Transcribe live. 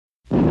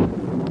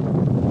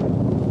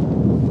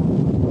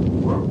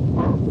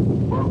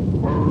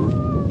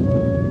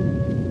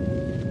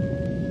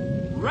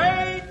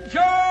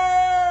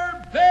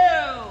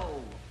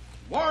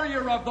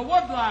of the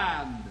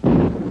Woodland.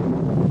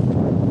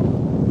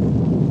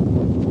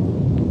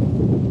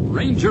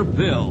 Ranger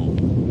Bill,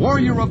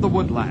 warrior of the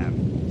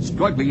woodland,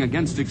 struggling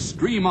against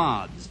extreme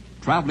odds,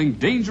 traveling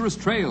dangerous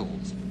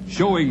trails,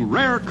 showing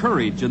rare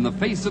courage in the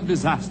face of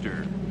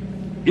disaster.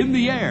 In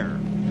the air.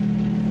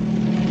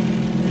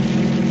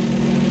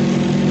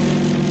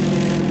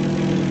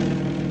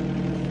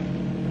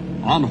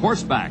 On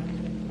horseback.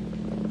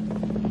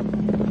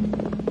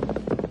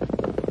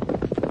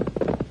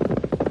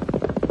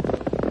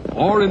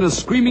 Or in a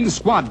screaming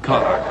squad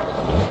car.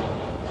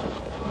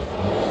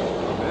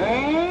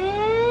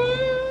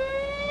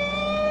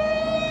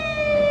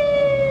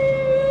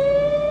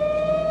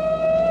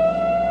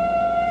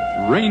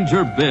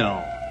 Ranger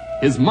Bill,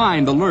 his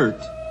mind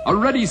alert, a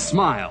ready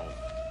smile,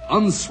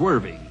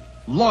 unswerving,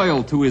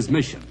 loyal to his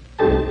mission.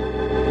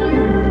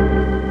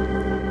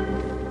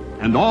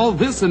 And all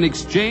this in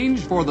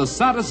exchange for the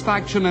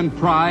satisfaction and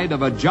pride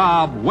of a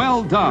job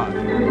well done.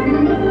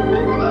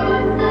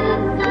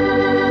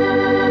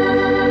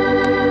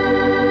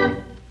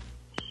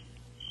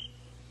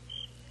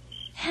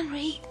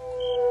 Henry,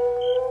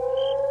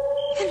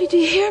 do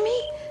you hear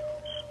me?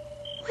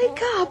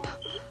 Wake up.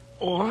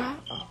 What?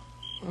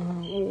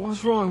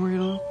 What's wrong,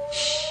 Rita?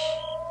 Shh.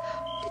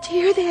 Did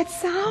you hear that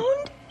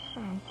sound?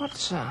 What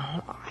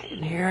sound? I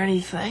didn't hear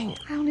anything.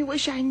 I only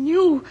wish I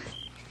knew.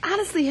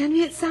 Honestly,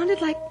 Henry, it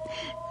sounded like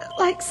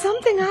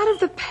something out of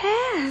the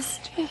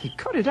past. Hey,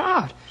 cut it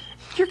out.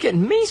 You're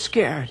getting me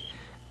scared.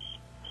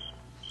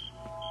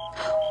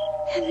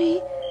 Henry,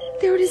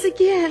 there it is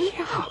again.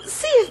 Yeah.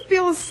 See if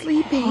Bill's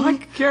sleeping. Oh, I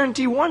can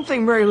guarantee one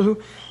thing, Mary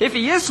Lou. If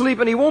he is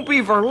sleeping, he won't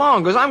be for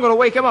long, because I'm going to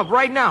wake him up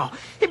right now.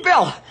 Hey,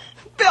 Bill!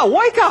 Bill,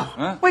 wake up!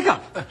 Huh? Wake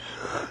up!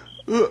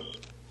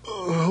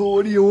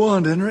 What do you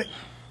want, Henry?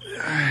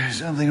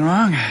 Something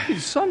wrong?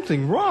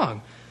 Something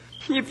wrong?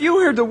 If you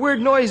heard the weird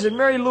noise that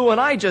Mary Lou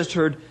and I just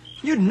heard,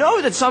 you'd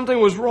know that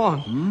something was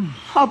wrong.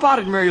 How about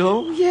it, Mary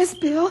Lou? Yes,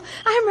 Bill.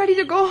 I'm ready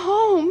to go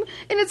home.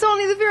 And it's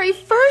only the very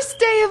first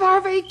day of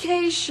our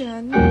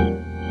vacation.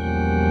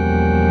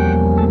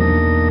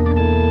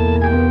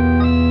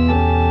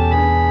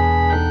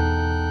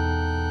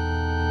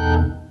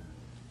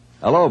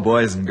 Hello,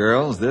 boys and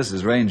girls. This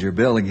is Ranger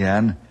Bill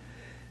again.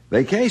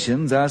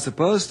 Vacations are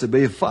supposed to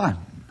be fun.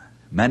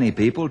 Many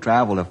people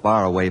travel to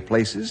faraway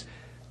places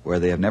where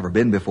they have never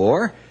been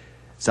before.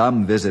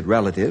 Some visit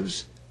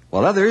relatives,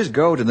 while others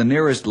go to the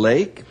nearest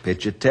lake,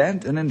 pitch a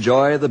tent, and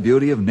enjoy the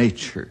beauty of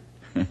nature.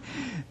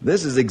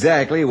 This is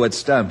exactly what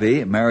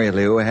Stumpy, Mary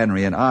Lou,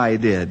 Henry, and I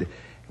did.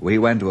 We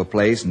went to a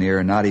place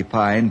near Knotty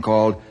Pine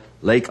called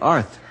Lake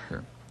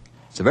Arthur.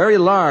 It's a very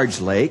large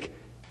lake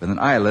with an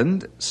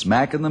island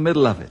smack in the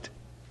middle of it.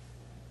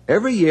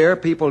 Every year,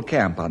 people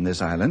camp on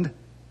this island,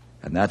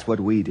 and that's what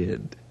we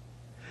did.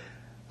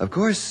 Of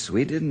course,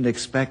 we didn't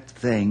expect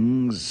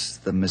things,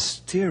 the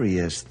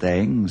mysterious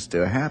things,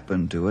 to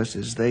happen to us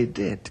as they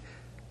did.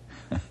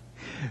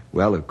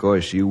 Well, of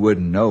course, you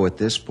wouldn't know at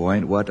this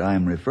point what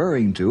I'm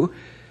referring to,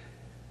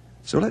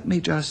 so let me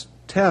just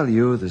tell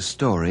you the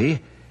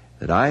story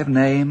that I've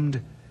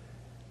named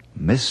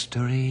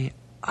Mystery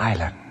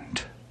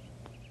Island.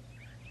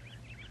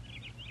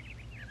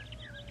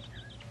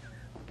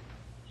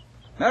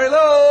 Mary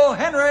Lou,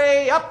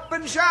 Henry, up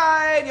and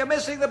shine. You're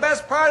missing the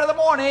best part of the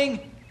morning.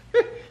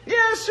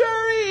 Yes,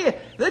 sirree.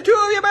 The two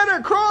of you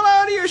better crawl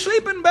out of your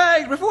sleeping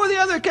bags before the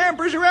other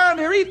campers around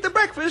here eat the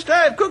breakfast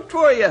I've cooked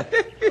for you.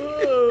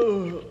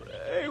 Oh,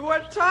 hey,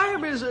 what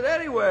time is it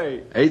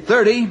anyway?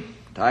 8:30.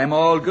 Time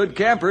all good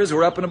campers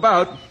are up and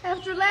about.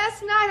 After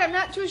last night, I'm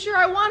not too sure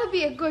I want to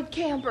be a good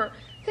camper.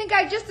 Think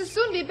I'd just as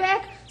soon be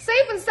back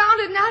safe and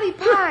sound at Knotty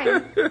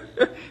Pine.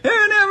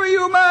 Never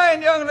you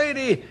mind, young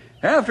lady.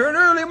 After an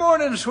early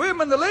morning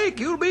swim in the lake,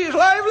 you'll be as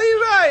lively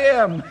as I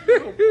am.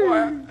 Oh,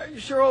 boy, I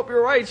sure hope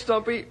you're right,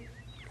 Stumpy.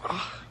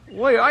 The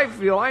way I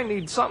feel, I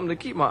need something to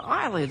keep my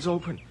eyelids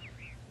open.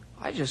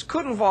 I just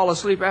couldn't fall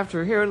asleep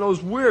after hearing those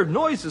weird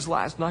noises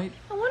last night.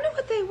 I wonder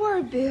what they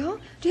were, Bill.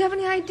 Do you have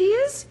any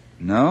ideas?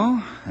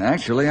 No,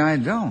 actually I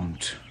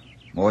don't.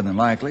 More than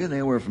likely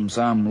they were from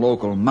some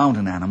local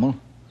mountain animal.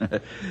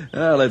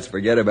 Well, let's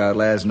forget about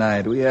last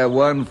night. We have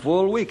one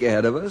full week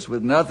ahead of us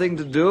with nothing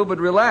to do but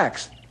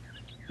relax.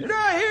 Did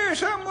I hear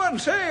someone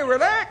say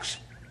relax?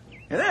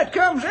 That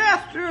comes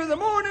after the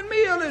morning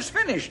meal is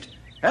finished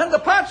and the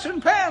pots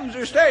and pans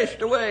are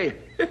stashed away.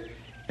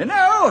 And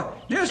now,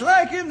 just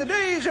like in the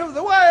days of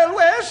the Wild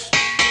West,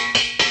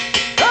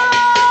 come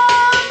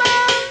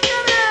and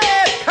get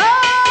it!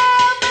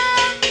 Come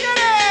and get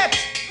it!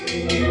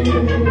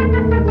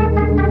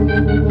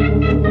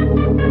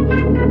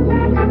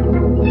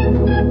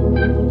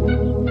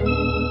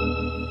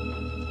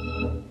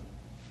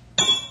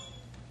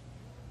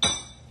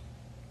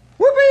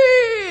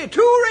 Whoopee!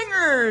 2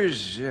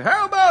 ringers!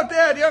 How about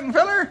that, young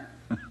feller?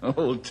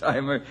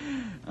 Old-timer,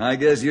 I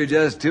guess you're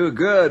just too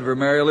good for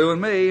Mary Lou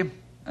and me.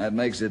 That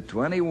makes it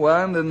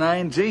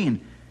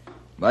 21-19.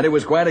 But it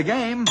was quite a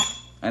game,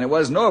 and it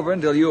wasn't over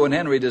until you and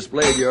Henry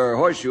displayed your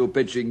horseshoe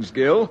pitching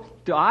skill.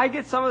 Do I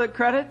get some of the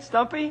credit,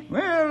 Stumpy?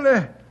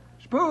 Well,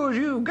 Suppose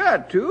you've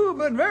got to,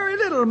 but very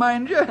little,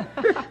 mind you.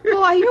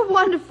 Boy, you're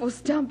wonderful,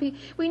 Stumpy.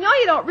 We know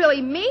you don't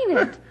really mean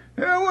it.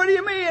 What do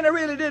you mean I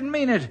really didn't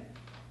mean it?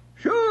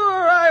 Sure,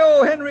 I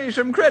owe Henry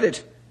some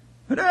credit.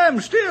 But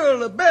I'm still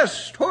the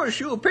best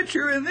horseshoe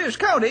pitcher in this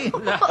county.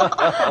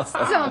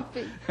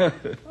 Stumpy.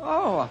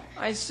 Oh,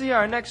 I see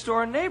our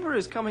next-door neighbor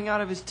is coming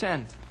out of his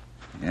tent.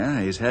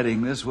 Yeah, he's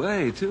heading this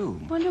way, too.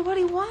 Wonder what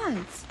he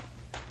wants.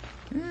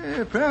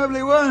 Yeah,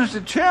 probably wants to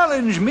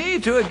challenge me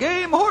to a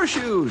game of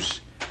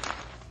horseshoes.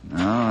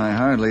 No, I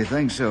hardly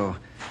think so.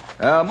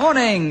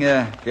 Morning.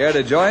 Care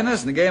to join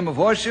us in the game of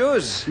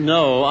horseshoes?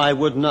 No, I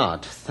would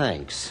not,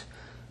 thanks.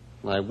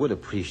 I would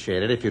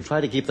appreciate it if you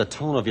try to keep the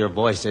tone of your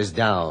voices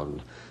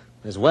down,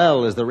 as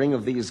well as the ring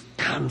of these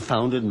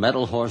confounded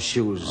metal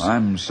horseshoes.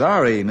 I'm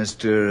sorry,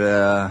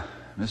 Mr.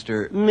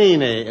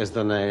 Meany is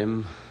the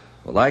name.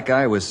 Well, like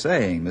I was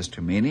saying,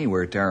 Mr. Meany,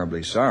 we're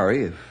terribly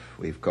sorry if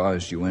we've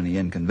caused you any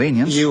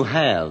inconvenience. You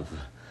have.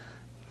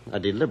 I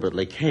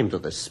deliberately came to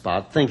this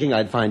spot thinking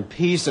I'd find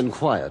peace and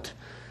quiet.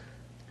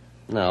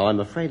 Now, I'm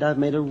afraid I've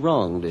made a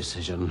wrong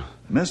decision.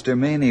 Mr.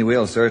 Meany,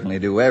 we'll certainly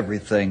do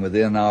everything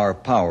within our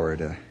power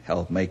to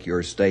help make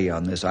your stay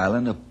on this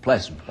island a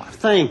pleasant one.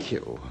 Thank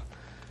you.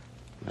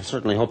 I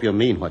certainly hope you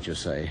mean what you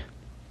say.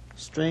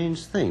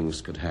 Strange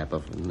things could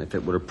happen if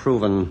it were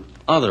proven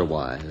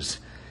otherwise.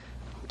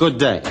 Good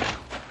day.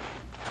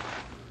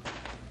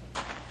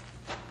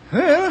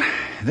 Well,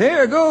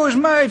 there goes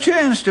my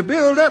chance to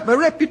build up a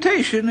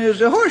reputation as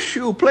a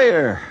horseshoe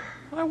player.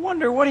 I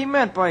wonder what he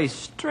meant by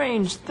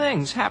strange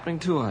things happening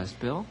to us,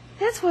 Bill.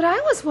 That's what I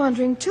was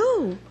wondering,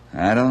 too.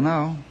 I don't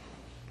know,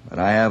 but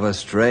I have a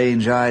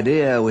strange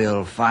idea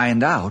we'll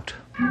find out.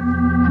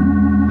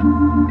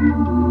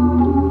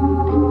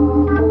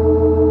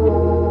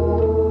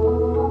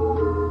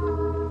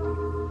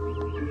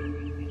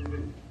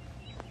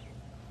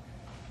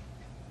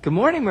 Good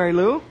morning, Mary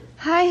Lou.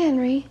 Hi,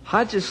 Henry.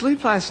 How'd you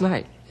sleep last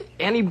night?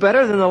 Any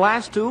better than the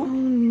last two?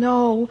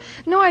 No,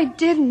 I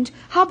didn't.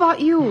 How about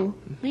you?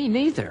 Me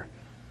neither.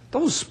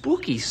 Those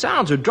spooky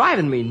sounds are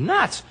driving me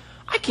nuts.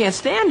 I can't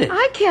stand it.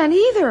 I can't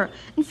either.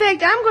 In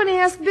fact, I'm going to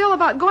ask Bill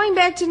about going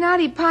back to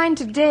Knotty Pine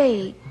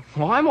today.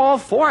 Well, I'm all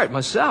for it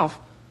myself.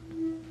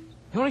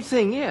 The only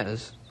thing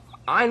is,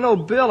 I know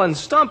Bill and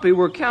Stumpy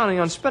were counting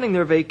on spending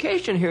their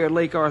vacation here at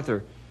Lake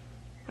Arthur.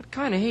 I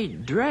kind of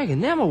hate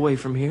dragging them away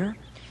from here.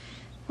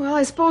 Well,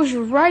 I suppose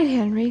you're right,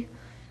 Henry.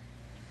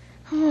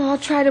 Oh, I'll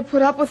try to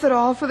put up with it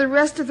all for the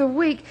rest of the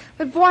week,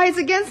 but boy, it's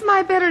against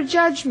my better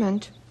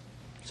judgment.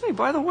 Say,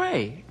 by the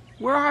way,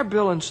 where are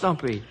Bill and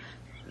Stumpy?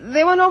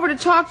 They went over to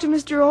talk to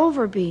Mr.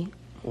 Overby.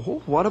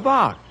 Oh, what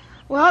about?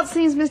 Well, it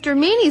seems Mr.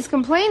 Meany's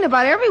complained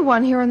about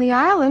everyone here on the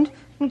island,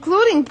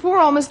 including poor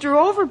old Mr.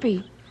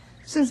 Overby.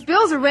 Since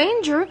Bill's a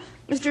ranger,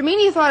 Mr.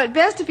 Meany thought it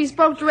best if he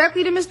spoke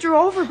directly to Mr.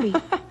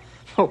 Overby.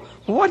 Oh,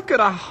 what could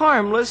a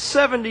harmless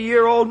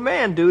 70-year-old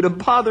man do to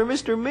bother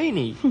Mr.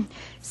 Meany?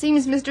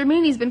 Seems Mr.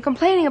 Meany's been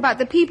complaining about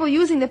the people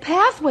using the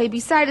pathway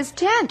beside his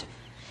tent.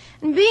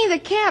 And being the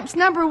camp's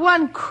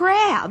 #1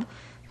 crab,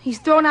 he's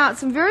thrown out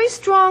some very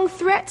strong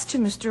threats to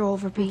Mr.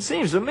 Overby.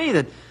 Seems to me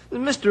that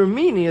Mr.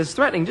 Meany is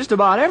threatening just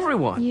about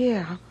everyone.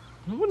 Yeah.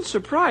 It wouldn't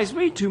surprise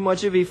me too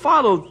much if he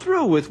followed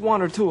through with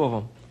one or two of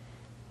them.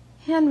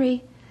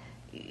 Henry,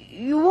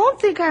 you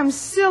won't think I'm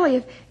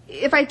silly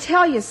if I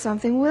tell you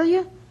something, will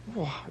you?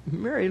 Oh,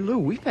 Mary Lou,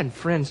 we've been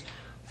friends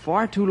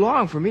far too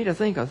long for me to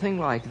think a thing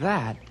like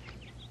that.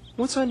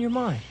 What's on your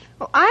mind?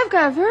 Well, I've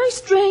got a very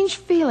strange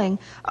feeling,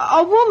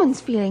 a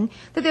woman's feeling,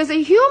 that there's a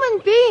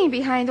human being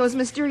behind those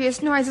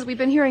mysterious noises we've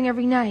been hearing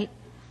every night.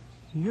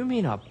 You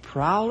mean a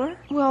prowler?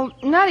 Well,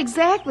 not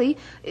exactly.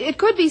 It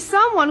could be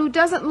someone who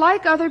doesn't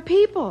like other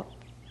people.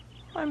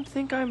 I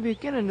think I'm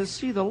beginning to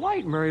see the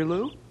light, Mary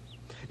Lou.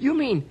 You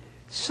mean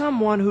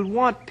someone who'd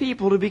want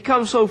people to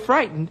become so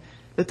frightened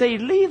that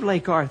they'd leave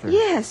Lake Arthur?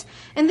 Yes,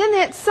 and then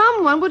that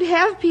someone would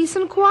have peace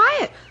and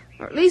quiet.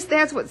 Or at least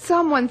that's what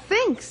someone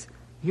thinks.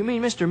 You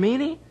mean Mr.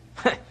 Meany?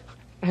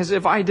 As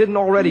if I didn't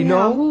already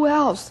Now, know. who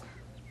else?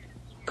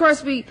 Of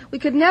course, we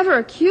could never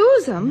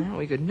accuse him. Well,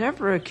 we could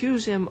never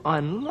accuse him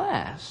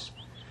unless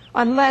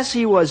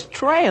he was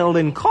trailed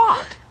and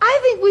caught. I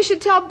think we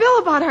should tell Bill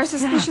about our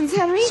suspicions,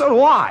 Henry. So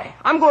do I.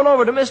 I'm going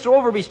over to Mr.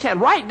 Overby's tent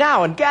right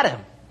now and get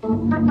him.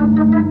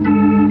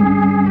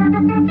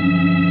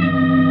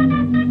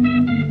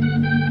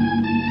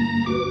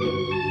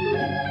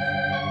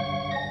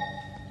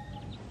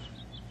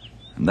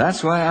 And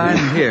that's why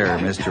I'm here,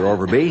 Mr.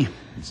 Overby.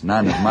 It's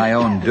none of my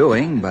own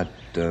doing, but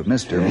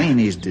Mr.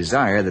 Meany's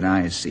desire that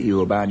I see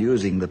you about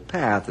using the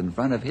path in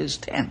front of his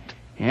tent.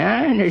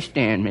 Yeah, I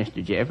understand,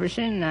 Mr.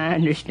 Jefferson. I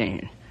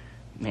understand.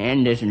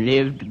 Man doesn't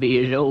live to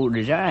be as old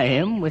as I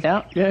am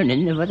without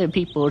learning of other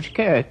people's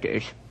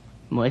characters,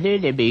 whether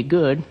they be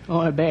good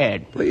or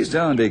bad. Please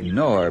don't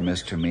ignore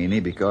Mr.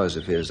 Meany because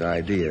of his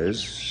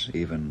ideas.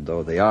 Even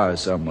though they are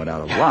somewhat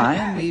out of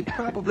line, he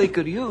probably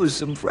could use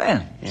some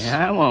friends.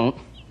 Yeah,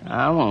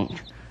 I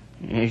won't.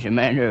 As a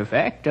matter of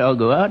fact, I'll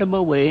go out of my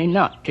way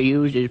not to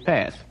use his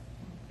path,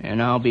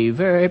 and I'll be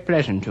very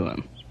pleasant to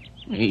him.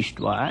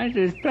 Leastwise,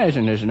 as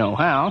pleasant as know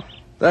how.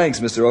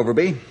 Thanks, Mr.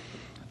 Overby.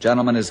 A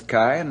gentleman as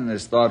kind and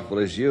as thoughtful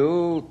as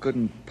you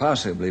couldn't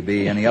possibly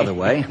be any other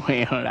way.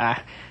 Well,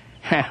 I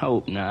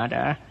hope not.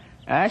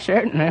 I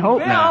certainly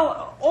hope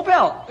not. Bill! Oh,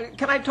 Bill,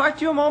 can I talk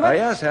to you a moment?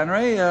 Yes,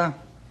 Henry.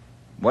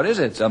 What is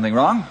it? Something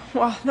wrong?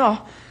 Well, no,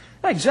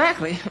 not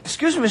exactly.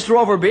 Excuse me, Mr.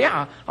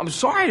 Overby. I'm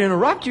sorry to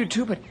interrupt you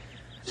two, but...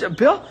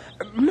 Bill,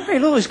 Mary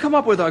Lou has come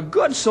up with a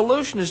good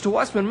solution as to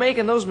what's been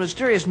making those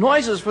mysterious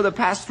noises for the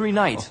past 3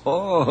 nights.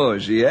 Oh,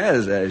 she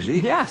has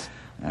she? Yes.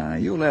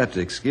 You'll have to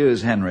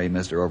excuse Henry,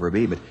 Mr.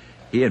 Overby, but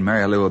he and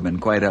Mary Lou have been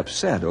quite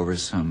upset over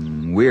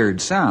some weird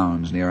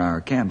sounds near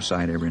our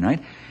campsite every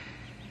night.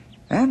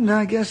 And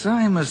I guess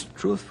I must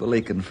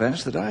truthfully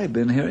confess that I've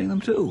been hearing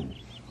them, too.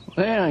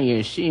 Well,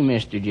 you see,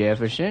 Mr.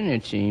 Jefferson,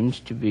 it seems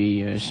to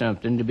be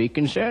something to be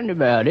concerned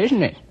about,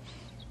 isn't it?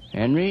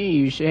 Henry,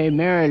 you say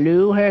Mary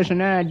Lou has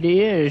an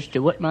idea as to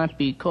what might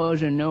be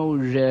causing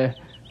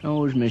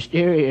those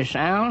mysterious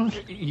sounds?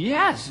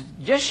 Yes,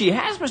 she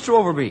has, Mr.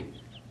 Overby.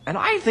 And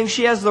I think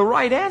she has the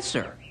right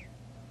answer.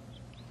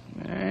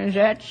 Is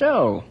that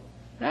so?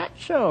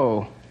 That's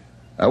so.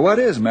 What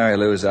is Mary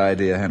Lou's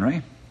idea,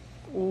 Henry?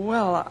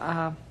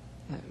 Well,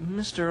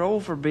 Mr.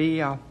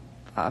 Overby,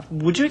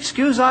 would you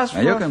excuse us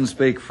for... Now, you can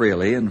speak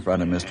freely in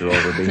front of Mr.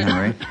 Overby,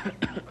 Henry.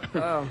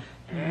 Well,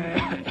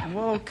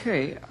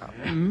 okay.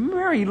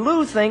 Mary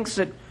Lou thinks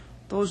that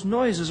those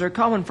noises are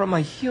coming from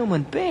a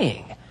human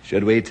being.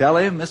 Should we tell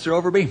him, Mr.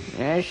 Overby?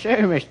 Yes, sir,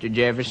 Mr.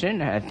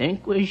 Jefferson. I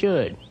think we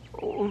should.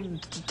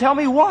 Tell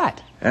me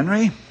what?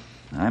 Henry,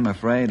 I'm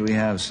afraid we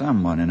have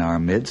someone in our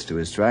midst who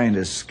is trying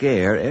to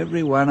scare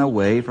everyone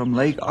away from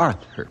Lake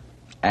Arthur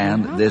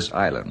and this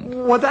island.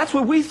 Well, that's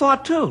what we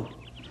thought, too.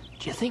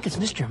 Do you think it's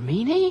Mr.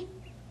 Meany?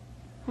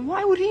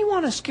 Why would he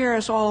want to scare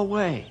us all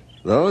away?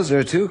 Those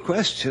are 2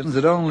 questions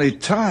that only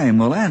time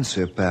will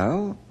answer,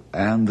 pal,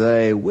 and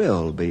they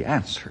will be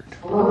answered.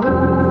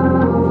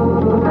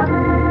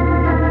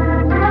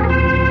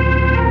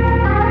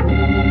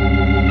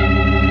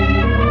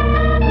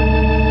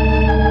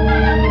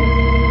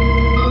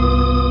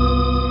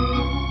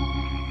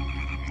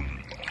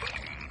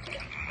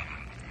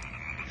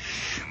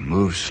 Shh,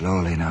 move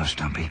slowly now,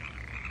 Stumpy,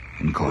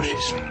 and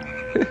cautiously.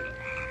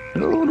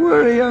 Don't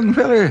worry, young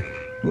feller.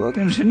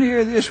 Walking so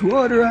near this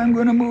water, I'm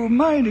going to move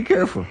mighty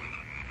careful.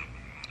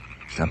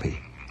 Stumpy,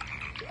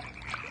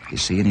 you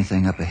see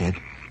anything up ahead?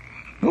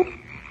 Nope.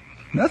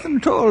 Nothing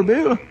at all,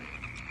 Bill.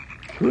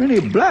 If we're any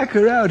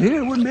blacker out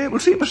here, I wouldn't be able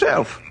to see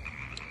myself.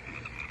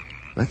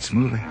 Let's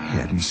move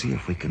ahead and see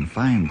if we can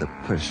find the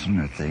person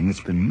or thing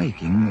that's been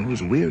making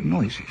those weird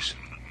noises.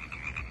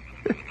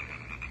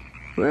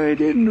 Why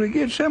didn't we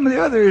get some of the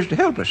others to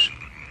help us?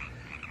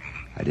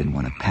 I didn't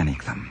want to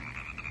panic them.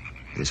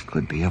 This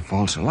could be a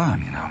false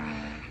alarm, you know.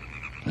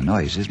 The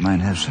noises might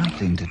have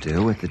something to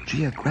do with the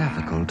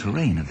geographical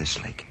terrain of this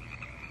lake.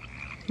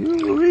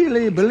 You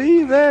really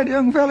believe that,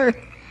 young feller?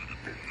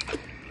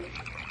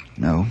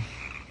 No,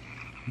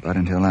 but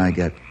until I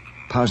get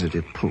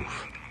positive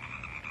proof,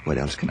 what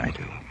else can I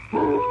do?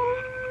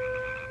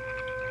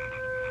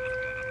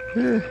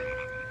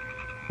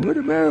 What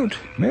about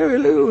Mary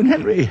Lou and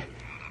Henry?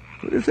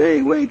 What if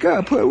they wake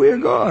up while we're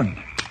gone?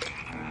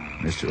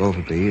 Mr.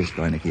 Overby is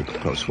going to keep a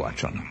close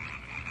watch on them.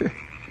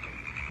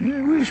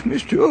 I wish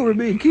Mr.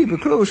 Overby would keep a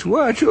close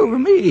watch over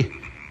me.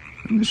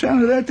 From the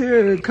sound of that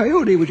there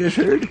coyote we just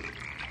heard.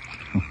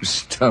 Oh,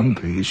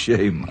 Stumpy,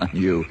 shame on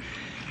you.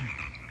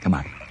 Come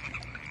on.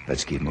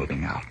 Let's keep moving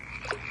now.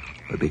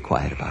 But be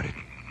quiet about it.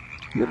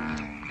 Yep.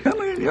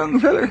 Come in, young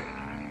feller.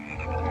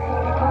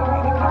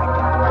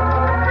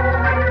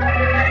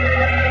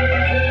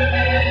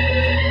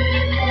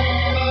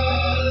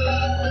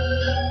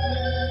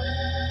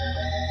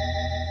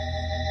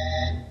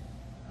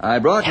 I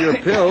brought your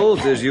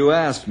pills as you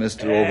asked,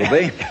 Mr.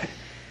 Overby.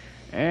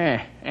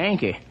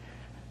 Thank you.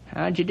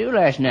 How'd you do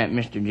last night,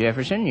 Mr.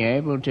 Jefferson? You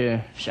able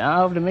to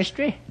solve the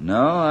mystery?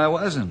 No, I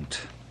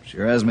wasn't.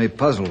 Sure has me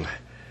puzzled.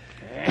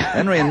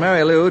 Henry and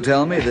Mary Lou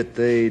tell me that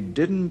they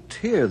didn't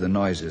hear the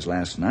noises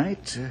last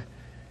night.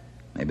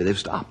 Maybe they've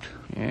stopped.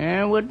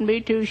 I wouldn't be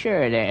too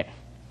sure of that.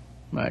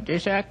 But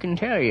this I can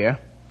tell you.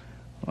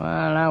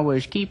 While I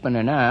was keeping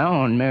an eye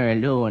on Mary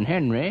Lou and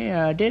Henry,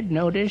 I did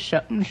notice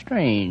something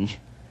strange.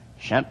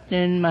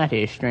 Something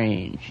mighty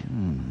strange.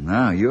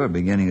 Now you're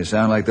beginning to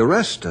sound like the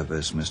rest of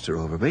us, Mr.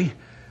 Overby.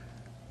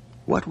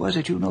 What was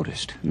it you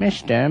noticed?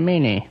 Mr.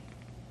 Meany.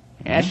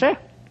 Yes, sir?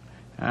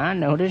 I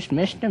noticed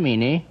Mr.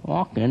 Meany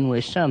walking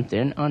with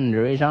something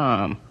under his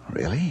arm.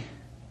 Really?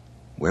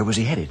 Where was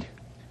he headed?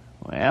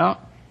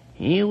 Well,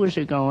 he was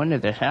a-going to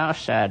the south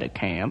side of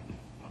camp,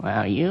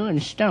 while you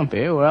and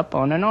Stumpy were up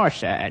on the north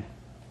side.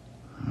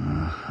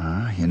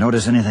 You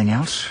notice anything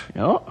else?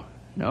 No,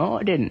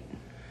 I didn't.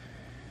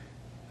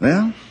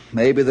 Well,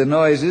 maybe the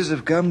noises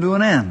have come to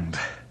an end.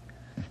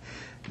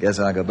 Guess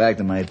I'll go back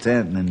to my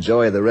tent and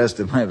enjoy the rest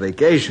of my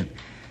vacation.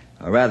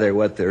 Or rather,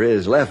 what there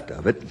is left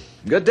of it.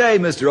 Good day,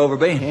 Mr.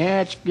 Overby.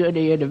 Yeah, it's good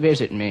of you to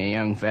visit me,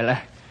 young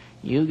fella.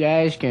 You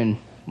guys can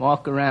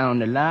walk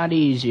around a lot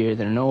easier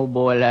than an old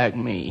boy like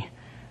me.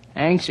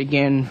 Thanks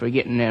again for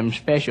getting them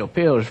special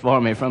pills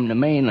for me from the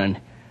mainland.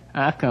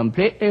 I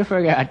completely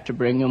forgot to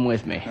bring him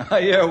with me.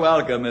 You're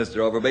welcome, Mr.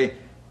 Overby.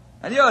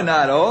 And you're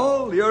not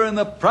old. You're in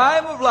the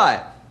prime of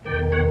life.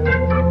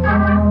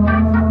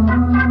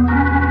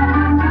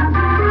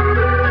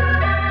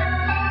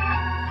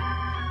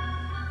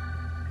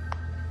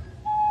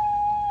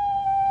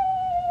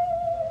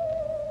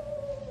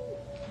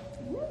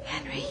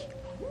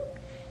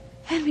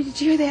 Henry,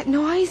 did you hear that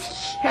noise?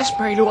 Yes,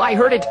 Mary Lou, I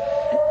heard it.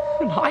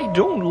 And I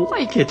don't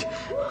like it.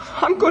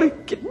 I'm going to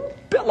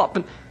get Bill up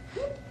and...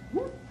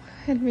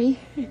 Henry,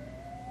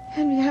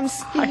 I'm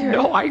scared. I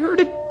know, I heard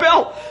it.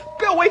 Bill,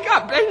 wake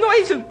up. That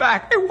noise is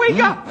back. Hey, wake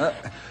up.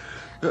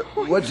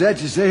 What's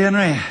that you say,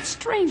 Henry?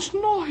 Strange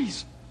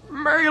noise.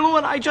 Mary Lou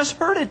and I just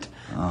heard it.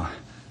 Oh.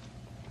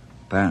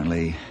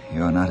 Apparently,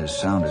 you're not as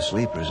sound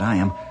asleep as I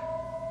am.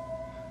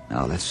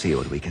 Now, let's see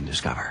what we can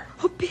discover.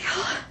 Oh,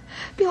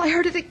 Bill, I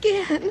heard it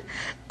again.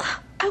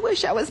 I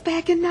wish I was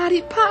back in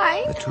Knotty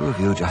Pine. The two of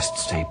you just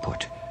stay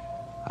put.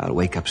 I'll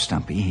wake up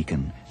Stumpy. He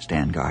can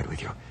stand guard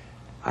with you.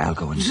 I'll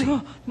go and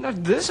see. Now,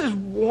 this is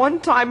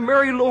one time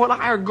Mary Lou and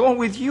I are going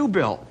with you,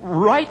 Bill.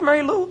 Right,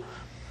 Mary Lou?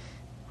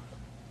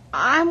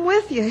 I'm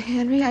with you,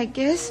 Henry, I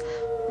guess.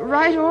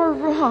 Right or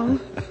wrong.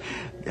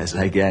 Guess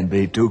I can't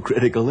be too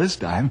critical this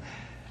time.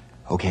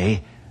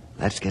 Okay,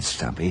 let's get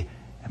Stumpy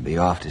and be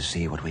off to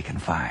see what we can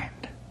find.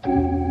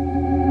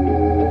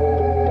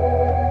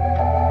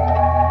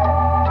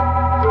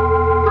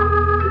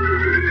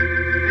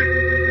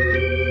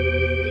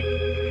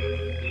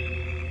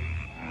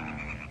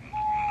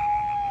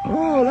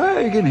 All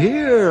I can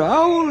hear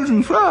owls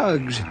and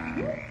frogs.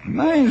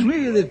 Reminds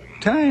me of the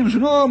times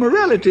when all my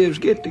relatives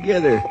get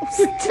together.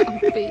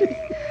 Stumpy.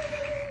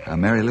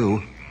 Mary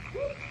Lou,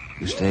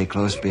 you stay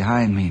close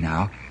behind me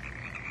now.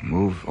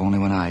 Move only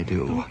when I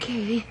do.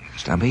 Okay.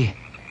 Stumpy,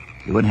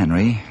 you and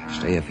Henry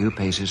stay a few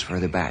paces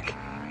further back.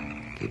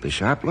 Keep a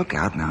sharp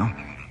lookout now,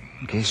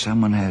 in case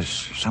someone has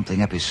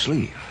something up his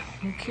sleeve.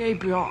 Okay,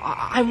 Bill,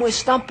 I'm with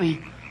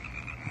Stumpy.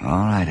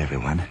 All right,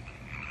 everyone.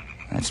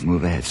 Let's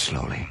move ahead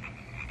slowly.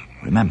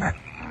 Remember,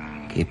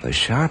 keep a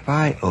sharp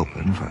eye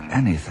open for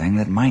anything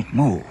that might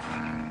move.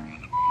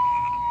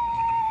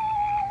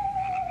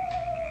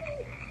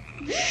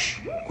 Shh,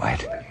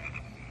 quiet.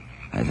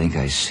 I think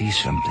I see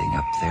something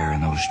up there in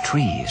those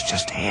trees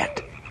just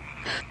ahead.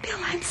 Bill,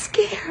 I'm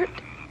scared.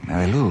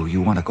 Mary Lou, you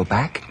want to go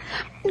back?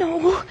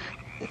 No,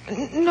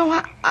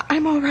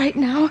 I'm all right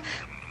now.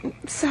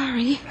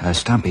 Sorry.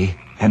 Stumpy,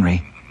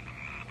 Henry.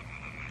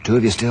 Two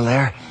of you still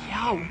there?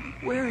 Yeah,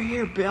 we're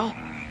here, Bill.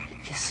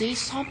 You see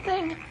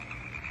something?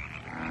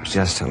 It's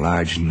just a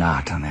large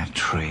knot on that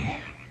tree.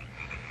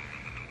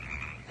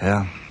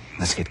 Well,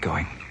 let's get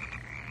going.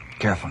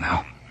 Careful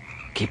now.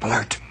 Keep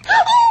alert.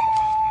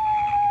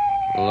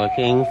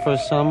 Looking for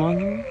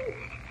someone?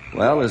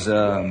 Well, as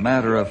a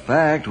matter of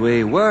fact,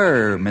 we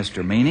were,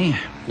 Mr. Meany.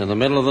 In the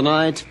middle of the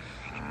night?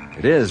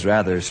 It is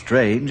rather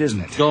strange,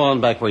 isn't it? Go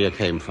on back where you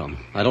came from.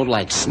 I don't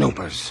like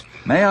snoopers.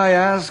 May I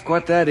ask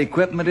what that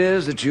equipment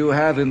is that you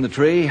have in the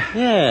tree?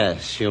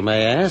 Yes, you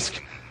may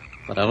ask.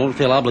 But I don't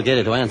feel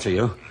obligated to answer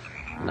you.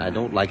 And I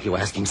don't like you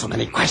asking so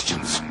many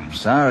questions. I'm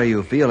sorry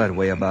you feel that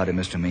way about it,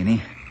 Mr.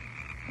 Meany.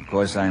 Of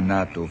course, I'm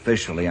not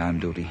officially on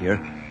duty here.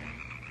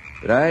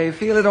 But I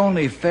feel it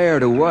only fair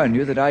to warn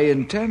you that I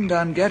intend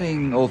on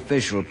getting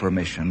official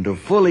permission to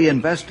fully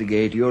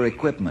investigate your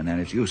equipment and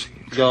its usage.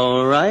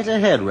 Go right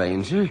ahead,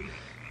 Ranger.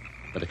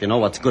 But if you know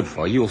what's good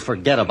for you, you'll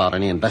forget about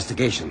any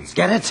investigations.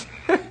 Get it?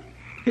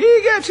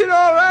 He gets it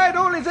all right.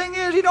 Only thing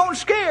is he don't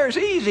scare us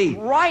easy.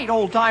 Right,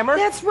 old-timer.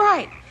 That's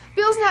right.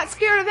 Bill's not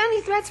scared of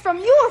any threats from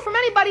you or from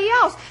anybody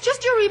else.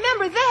 Just you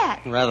remember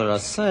that. Rather a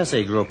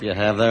sassy group you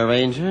have there,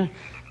 Ranger.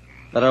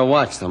 Better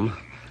watch them.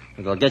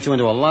 They'll get you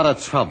into a lot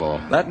of trouble.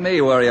 Let me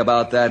worry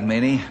about that,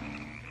 Meany.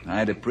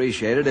 I'd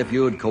appreciate it if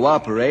you'd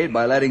cooperate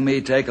by letting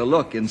me take a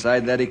look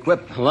inside that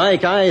equipment.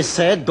 Like I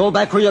said, go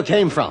back where you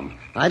came from.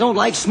 I don't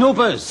like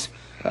snoopers.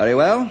 Very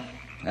well.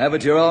 Have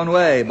it your own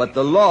way, but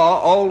the law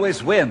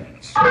always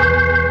wins.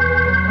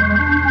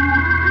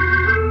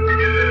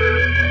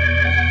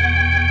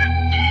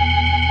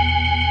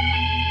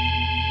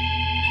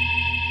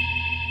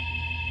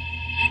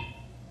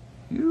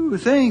 You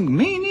think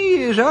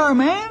Meany is our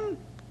man?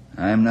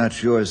 I'm not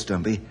sure,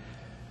 Stumpy.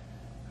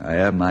 I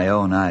have my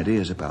own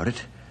ideas about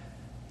it.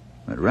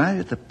 But right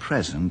at the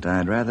present,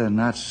 I'd rather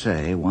not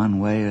say one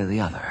way or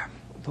the other.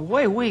 The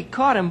way we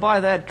caught him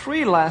by that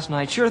tree last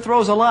night sure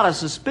throws a lot of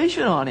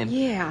suspicion on him.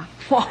 Yeah.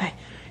 Why,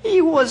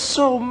 he was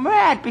so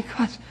mad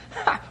because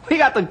we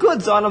got the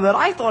goods on him that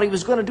I thought he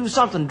was going to do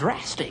something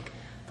drastic.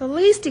 The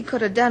least he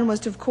could have done was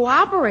to have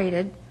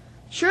cooperated.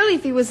 Surely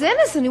if he was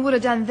innocent, he would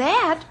have done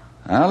that.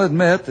 I'll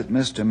admit that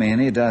Mr.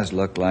 Meany does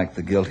look like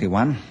the guilty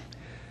one.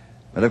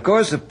 But of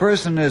course, a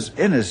person is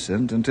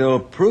innocent until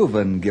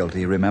proven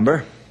guilty,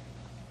 remember?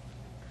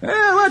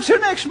 Well, what's your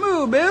next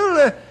move,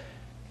 Bill?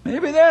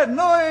 Maybe that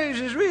noise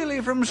is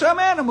really from some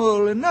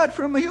animal and not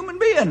from a human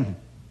being.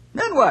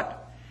 Then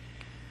what?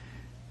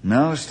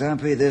 No,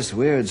 Stumpy, this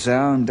weird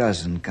sound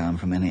doesn't come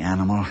from any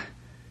animal.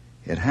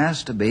 It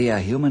has to be a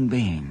human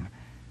being.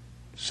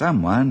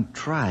 someone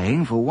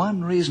trying, for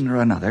one reason or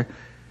another,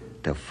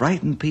 to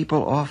frighten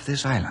people off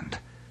this island.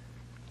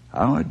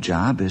 Our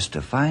job is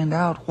to find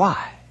out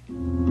why.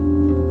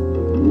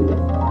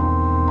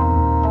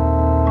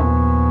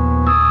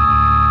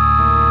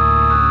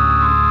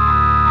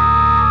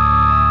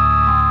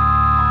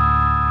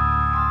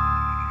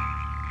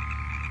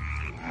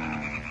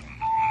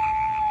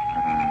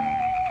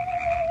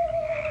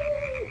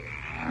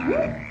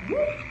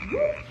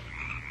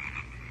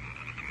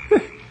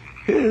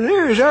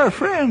 There's our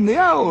friend, the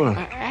owl.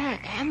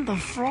 And the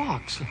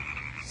frogs.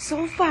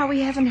 So far,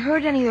 we haven't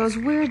heard any of those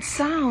weird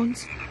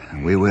sounds.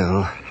 We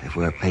will, if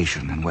we're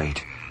patient and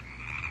wait.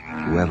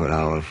 Whoever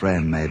our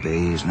friend may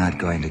be, he's not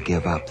going to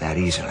give up that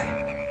easily.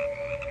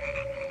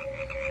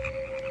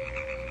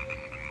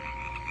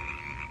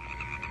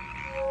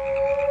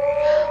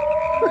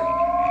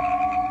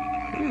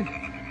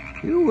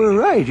 You were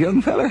right,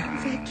 young feller.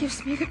 That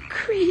gives me the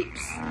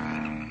creeps.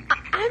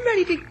 I'm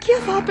ready to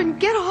give up and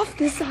get off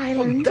this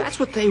island. That's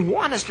what they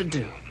want us to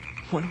do.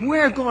 When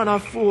we're going to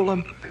fool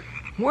them,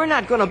 we're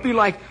not going to be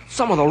like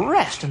some of the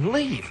rest and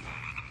leave.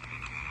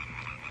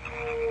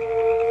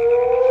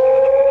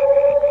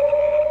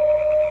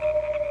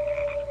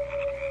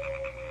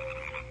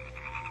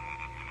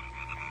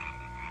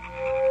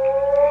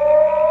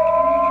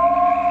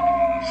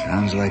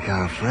 Sounds like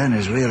our friend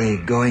is really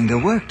going to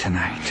work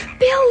tonight.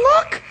 Bill,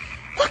 look!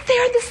 Look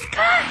there in the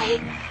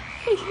sky!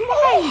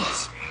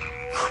 Lights!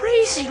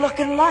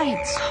 Crazy-looking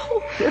lights.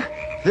 Oh,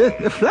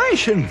 They're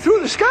flashing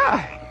through the sky.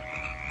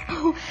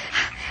 oh,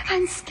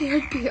 I'm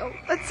scared, Bill.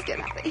 Let's get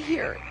out of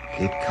here.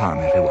 Keep calm,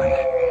 everyone.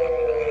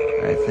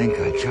 I think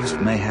I just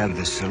may have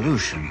the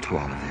solution to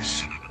all of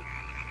this.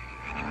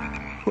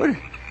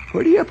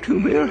 What are you up to,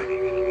 Bill?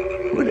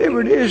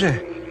 Whatever it is, I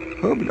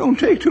hope it don't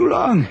take too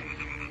long,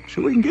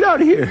 so we can get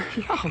out of here.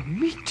 Oh,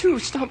 me too,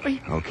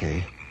 Stumpy.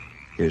 Okay,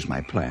 here's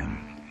my plan.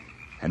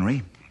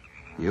 Henry,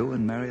 you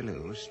and Mary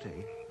Lou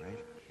stay right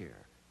here.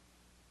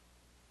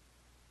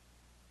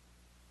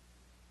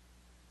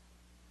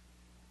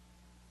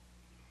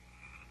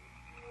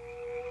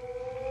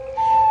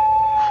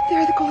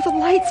 There go the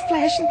lights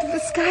flashing through the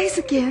skies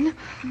again.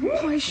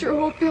 Oh, I sure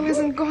hope Bill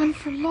isn't gone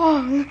for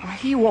long.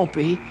 He won't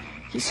be.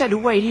 He said to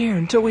wait here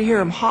until we hear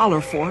him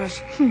holler for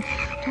us.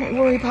 Don't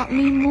worry about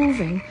me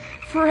moving.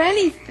 For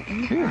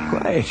anything. You're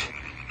quiet.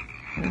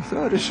 I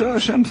thought I saw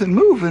something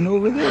moving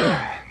over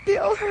there.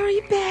 Bill,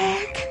 hurry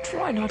back.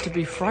 Try not to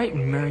be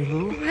frightened, Mary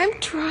Lou. I'm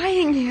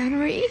trying,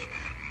 Henry.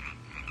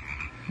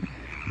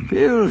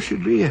 Bill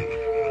should be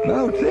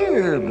about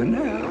there by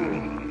now.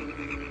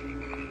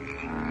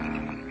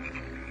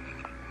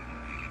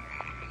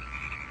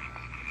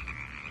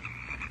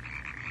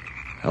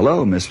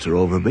 Hello, Mr.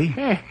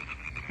 Overby.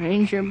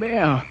 Ranger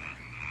Bill,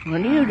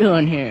 what are you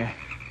doing here?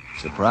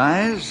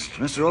 Surprised,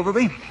 Mr.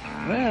 Overby?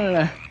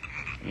 Well,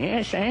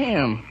 yes, I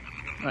am.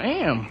 I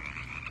am.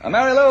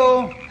 Mary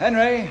Lou,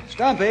 Henry,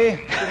 Stumpy,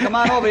 come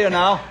on over here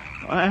now.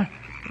 Why,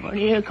 what are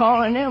you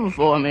calling them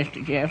for,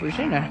 Mr.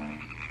 Jefferson?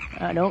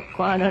 I don't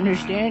quite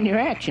understand your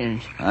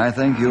actions. I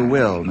think you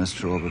will,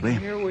 Mr. Overby.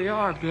 Here we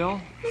are, Bill.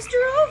 Mr.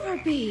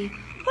 Overby,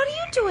 what are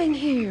you doing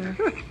here?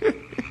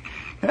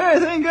 I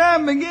think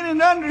I'm beginning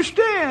to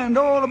understand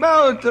all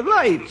about the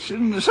lights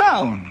and the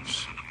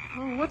sounds.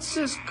 Oh, what's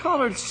this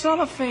colored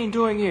cellophane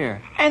doing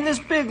here? And this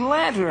big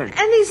lantern.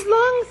 And these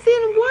long,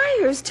 thin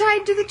wires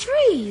tied to the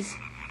trees.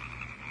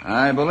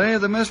 I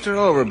believe that Mr.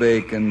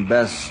 Overby can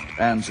best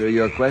answer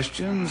your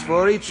questions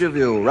for each of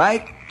you,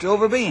 right,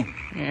 Overby?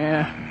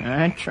 Yeah,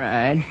 I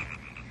tried.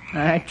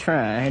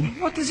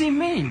 What does he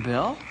mean,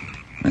 Bill?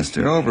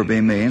 Mr.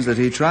 Overby means that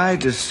he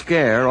tried to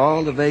scare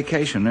all the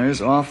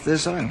vacationers off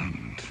this island.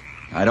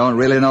 I don't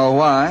really know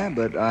why,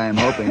 but I'm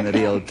hoping that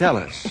he'll tell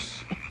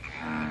us.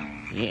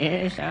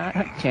 Yes,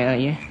 I'll tell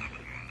you.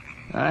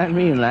 I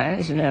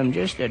realize that I'm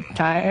just a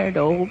tired,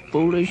 old,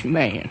 foolish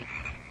man.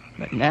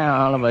 But now,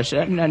 all of a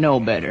sudden, I know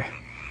better.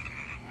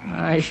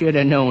 I should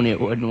have known it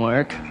wouldn't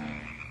work.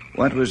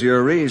 What was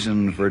your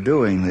reason for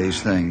doing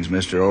these things,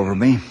 Mr.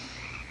 Overby?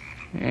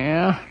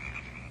 Well,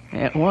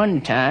 at one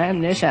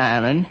time,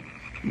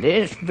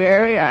 this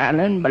very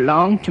island,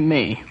 belonged to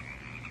me.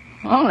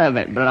 All of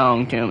it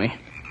belonged to me.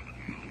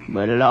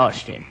 But I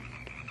lost it.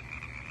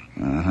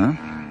 Uh-huh.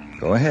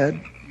 Go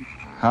ahead.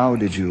 How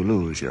did you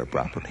lose your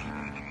property?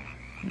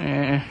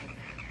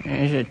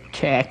 There's the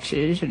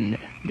taxes and the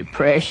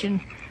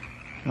depression.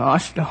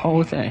 Lost the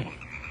whole thing.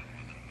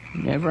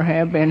 Never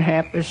have been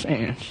happy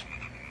since.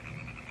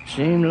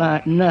 Seemed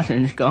like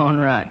nothing's gone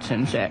right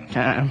since that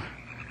time.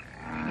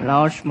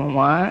 Lost my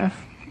wife,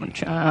 my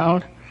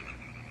child.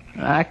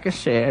 Like I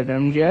said,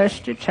 I'm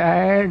just a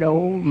tired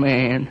old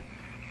man.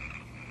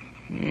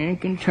 You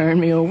can turn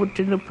me over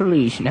to the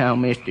police now,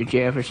 Mr.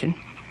 Jefferson.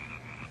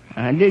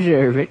 I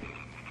deserve it.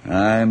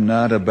 I'm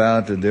not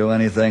about to do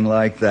anything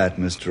like that,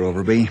 Mr.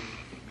 Overby.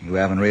 You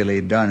haven't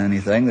really done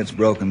anything that's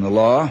broken the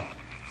law.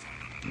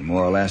 You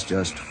more or less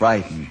just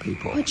frighten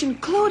people. Which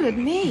included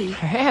me.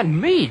 And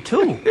me,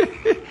 too.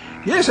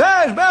 Yes,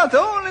 I was about the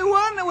only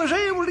one that was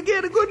able to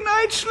get a good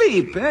night's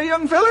sleep,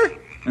 young feller?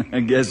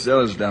 I guess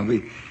so,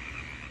 Stumpy.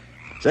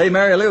 Say,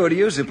 Mary Lou, do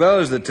you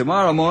suppose that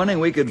tomorrow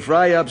morning we could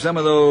fry up some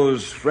of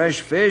those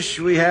fresh fish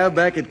we have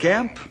back at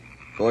camp?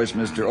 Of course,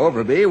 Mr.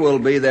 Overby will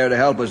be there to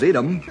help us eat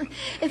 'em.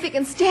 If he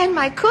can stand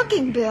my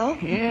cooking, Bill.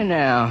 Yeah,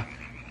 now,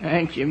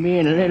 aren't you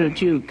being a little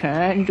too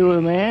kind to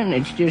a man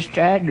that's just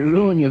tried to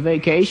ruin your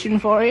vacation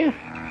for you?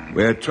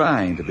 We're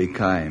trying to be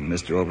kind,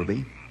 Mr.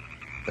 Overby.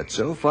 But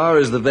so far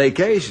as the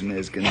vacation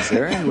is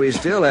concerned, we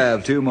still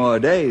have 2 more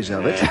days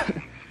of it.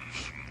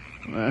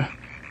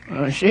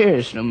 Well,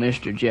 seriously,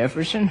 Mr.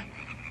 Jefferson,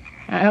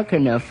 how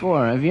can the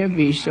 4 of you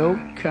be so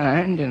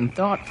kind and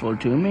thoughtful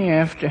to me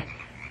after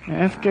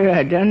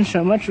I done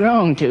so much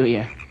wrong to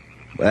you?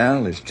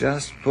 Well, it's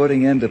just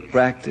putting into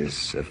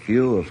practice a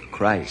few of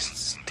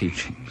Christ's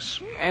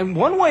teachings. And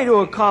one way to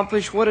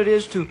accomplish what it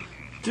is to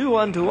do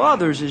unto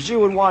others is you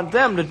would want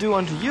them to do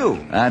unto you.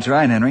 That's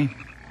right, Henry.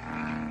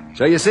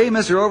 So you see,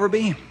 Mr.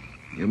 Overby,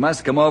 you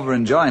must come over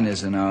and join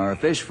us in our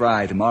fish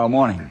fry tomorrow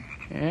morning.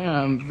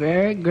 Yeah, I'm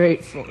very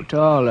grateful to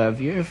all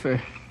of you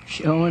for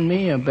showing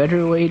me a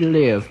better way to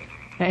live.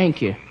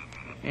 Thank you.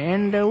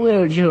 And I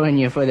will join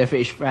you for the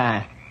fish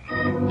fry.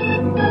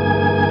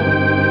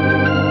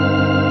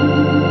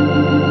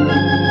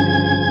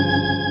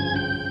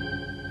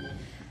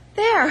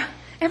 There,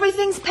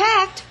 everything's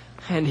packed.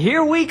 And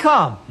here we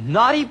come,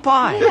 Naughty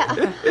Pie.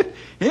 Yeah.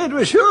 It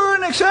was sure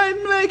an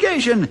exciting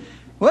vacation.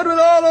 What with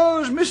all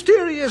those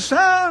mysterious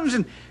sounds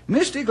and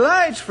mystic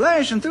lights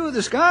flashing through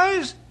the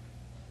skies?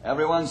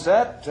 Everyone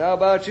set? How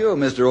about you,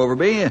 Mr.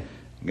 Overby?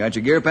 Got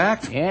your gear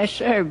packed? Yes,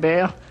 sir,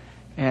 Bill.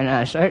 And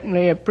I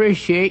certainly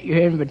appreciate your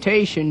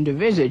invitation to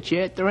visit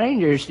you at the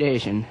ranger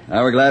station.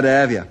 We're glad to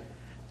have you.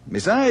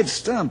 Besides,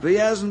 Stumpy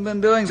hasn't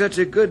been doing such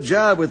a good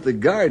job with the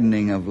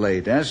gardening of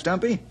late, eh,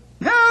 Stumpy?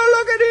 Now,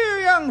 look at here,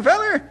 young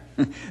feller.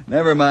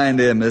 Never mind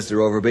him, Mr.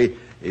 Overby.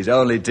 He's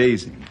only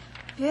teasing.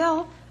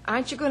 Bill,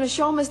 aren't you going to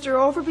show Mr.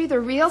 Overby the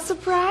real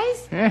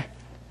surprise?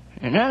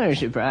 Another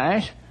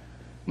surprise?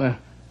 Well,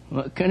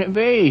 what can it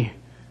be?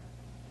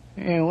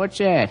 Hey, what's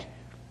that?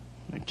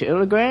 A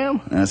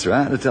telegram? That's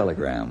right, a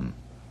telegram.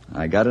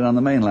 I got it on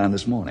the main line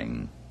this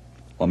morning.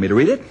 Want me to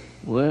read it?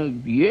 Well,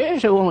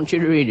 yes, I want you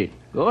to read it.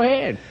 Go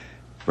ahead.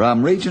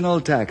 From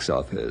Regional Tax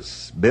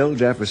Office, Bill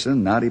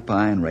Jefferson, Knotty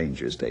Pine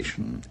Ranger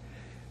Station.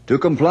 To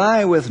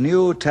comply with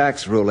new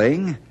tax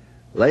ruling,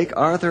 Lake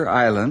Arthur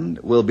Island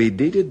will be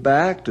deeded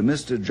back to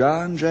Mr.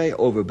 John J.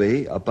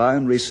 Overby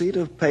upon receipt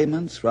of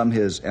payments from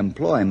his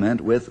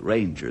employment with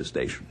Ranger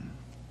Station.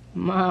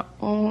 My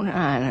own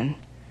island.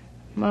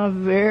 My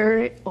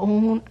very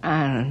own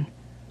island.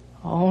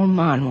 All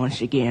mine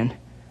once again.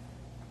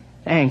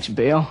 Thanks,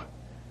 Bill.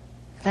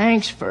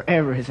 Thanks for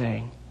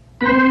everything.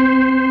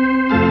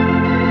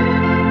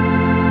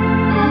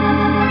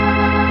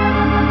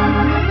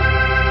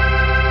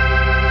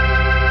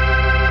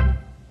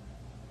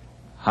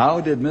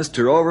 How did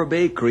Mr.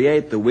 Overby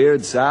create the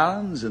weird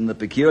sounds and the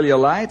peculiar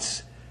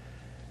lights?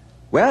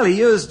 Well, he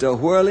used a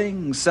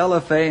whirling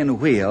cellophane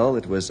wheel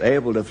that was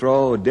able to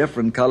throw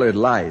different colored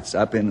lights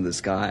up into the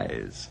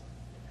skies.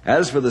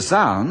 As for the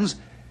sounds,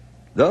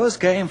 those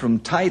came from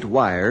tight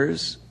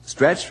wires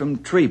stretched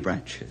from tree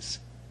branches.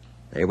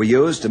 They were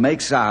used to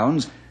make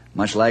sounds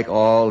much like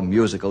all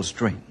musical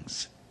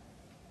strings.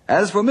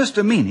 As for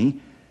Mr.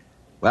 Meany,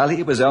 well,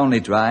 he was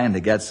only trying to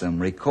get some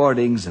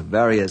recordings of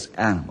various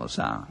animal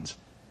sounds.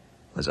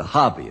 It was a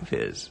hobby of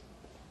his.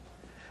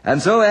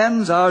 And so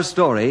ends our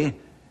story,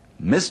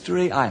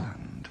 Mystery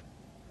Island.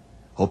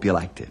 Hope you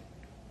liked it.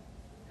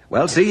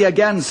 Well, see you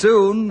again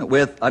soon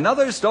with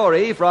another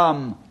story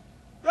from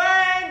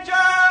Ranger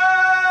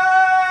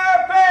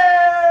Bill!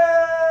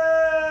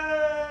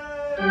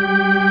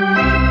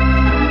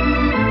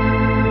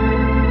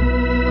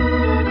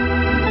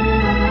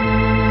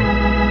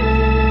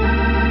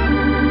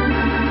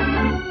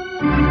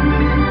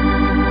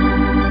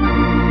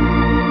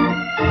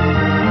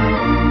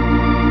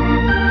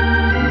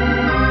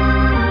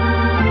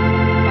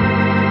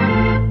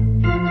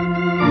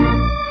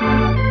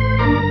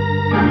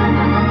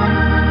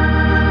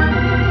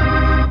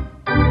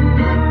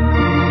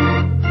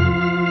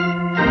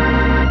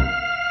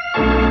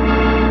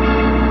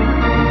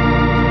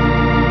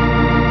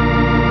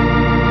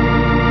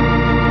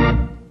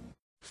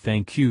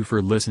 Thank you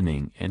for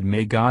listening and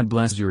may God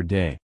bless your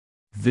day.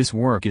 This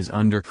work is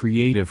under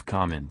Creative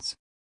Commons.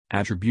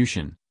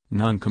 Attribution,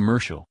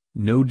 non-commercial,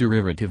 no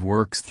derivative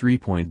works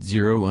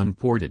 3.0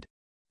 unported.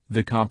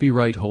 The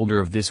copyright holder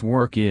of this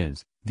work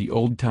is the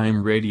Old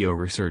Time Radio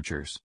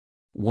Researchers.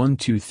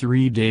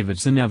 123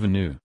 Davidson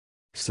Avenue,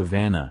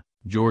 Savannah,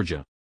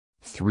 Georgia.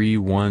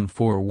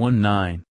 31419.